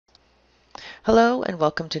Hello and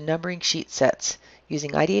welcome to Numbering Sheet Sets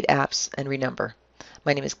using IdeateApps and Renumber.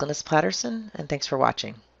 My name is Glynis Platterson and thanks for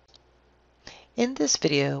watching. In this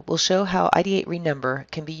video, we'll show how Ideate Renumber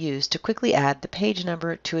can be used to quickly add the page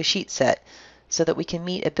number to a sheet set so that we can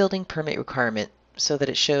meet a building permit requirement so that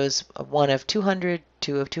it shows 1 of 200,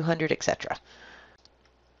 2 of 200, etc.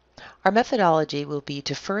 Our methodology will be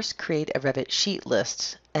to first create a Revit sheet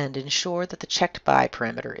list and ensure that the checked by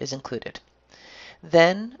parameter is included.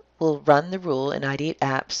 Then we'll run the rule in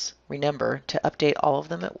IdeateApps Renumber to update all of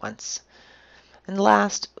them at once. And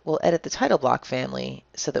last, we'll edit the title block family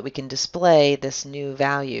so that we can display this new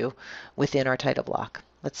value within our title block.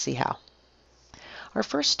 Let's see how. Our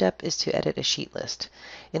first step is to edit a sheet list.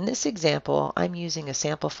 In this example, I'm using a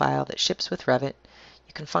sample file that ships with Revit.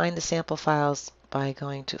 You can find the sample files by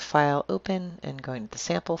going to File, Open, and going to the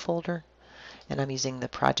Sample folder. And I'm using the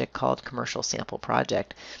project called Commercial Sample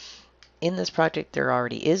Project. In this project, there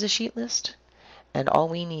already is a sheet list, and all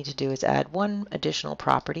we need to do is add one additional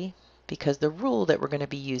property because the rule that we're going to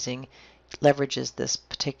be using leverages this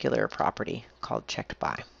particular property called checked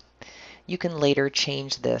by. You can later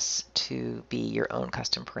change this to be your own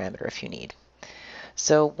custom parameter if you need.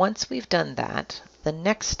 So once we've done that, the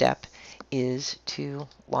next step is to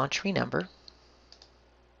launch Renumber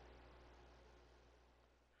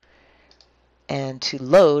and to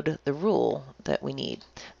load the rule that we need.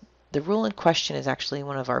 The rule in question is actually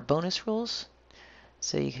one of our bonus rules.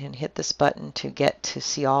 So you can hit this button to get to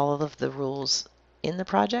see all of the rules in the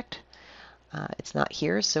project. It's not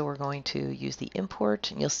here, so we're going to use the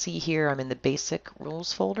import. And you'll see here I'm in the basic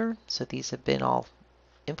rules folder. So these have been all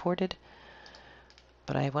imported.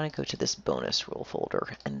 But I want to go to this bonus rule folder.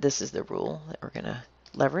 And this is the rule that we're going to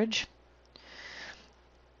leverage.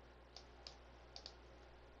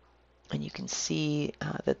 And you can see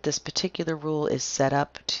that this particular rule is set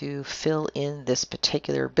up to fill in this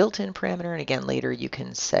particular built-in parameter. And again, later you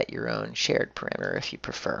can set your own shared parameter if you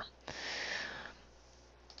prefer.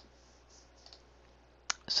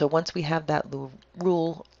 So once we have that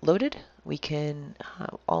rule loaded, we can,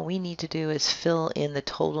 all we need to do is fill in the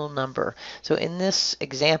total number. So in this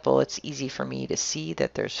example, it's easy for me to see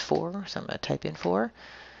that there's 4. So I'm going to type in 4.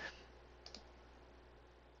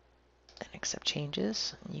 Accept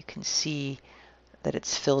changes. You can see that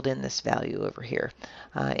it's filled in this value over here.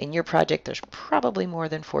 In your project, there's probably more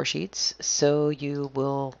than 4 sheets, so you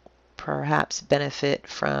will perhaps benefit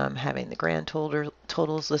from having the grand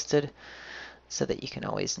totals listed so that you can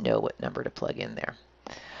always know what number to plug in there.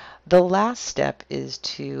 The last step is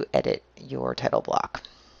to edit your title block.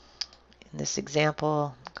 In this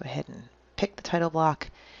example, go ahead and pick the title block,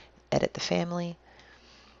 edit the family,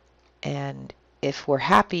 and if we're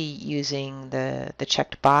happy using the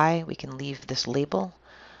checked by, we can leave this label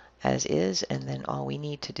as is, and then all we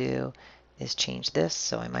need to do is change this.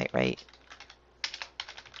 So I might write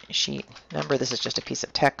sheet number. This is just a piece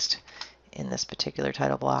of text in this particular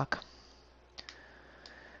title block.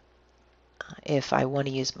 If I want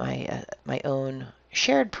to use my own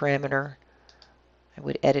shared parameter, I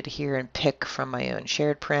would edit here and pick from my own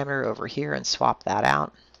shared parameter over here and swap that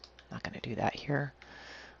out. I'm not going to do that here.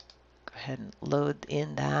 Go ahead and load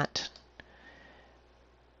in that,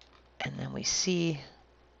 and then we see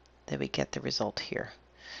that we get the result here.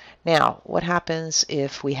 Now, what happens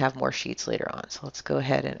if we have more sheets later on? So let's go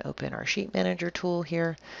ahead and open our sheet manager tool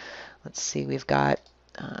here. Let's see, we've got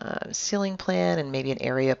a ceiling plan and maybe an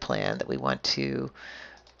area plan that we want to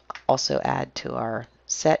also add to our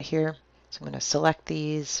set here. So I'm going to select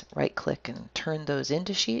these, right click and turn those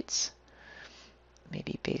into sheets,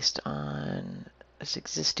 maybe based on this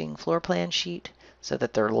existing floor plan sheet so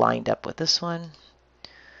that they're lined up with this one.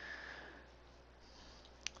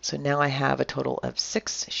 So now I have a total of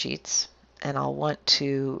 6 sheets, and I'll want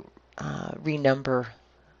to renumber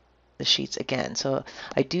the sheets again. So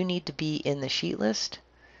I do need to be in the sheet list.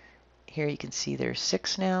 Here you can see there's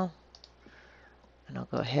 6 now, and I'll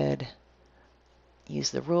go ahead,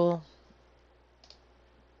 use the rule,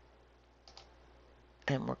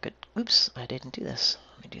 and we're good. Oops, I didn't do this.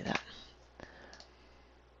 Let me do that.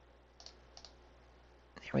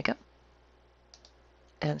 There we go.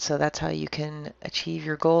 And so that's how you can achieve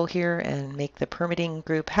your goal here and make the permitting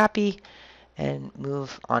group happy and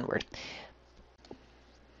move onward.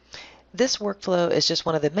 This workflow is just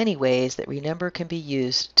one of the many ways that Renumber can be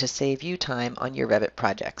used to save you time on your Revit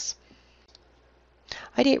projects.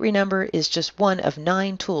 Ideate Renumber is just one of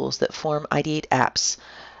 9 tools that form IdeateApps,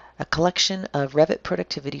 a collection of Revit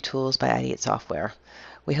productivity tools by Ideate Software.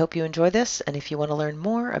 We hope you enjoy this, and if you want to learn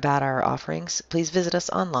more about our offerings, please visit us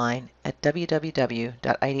online at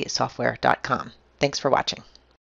www.ideatesoftware.com. Thanks for watching.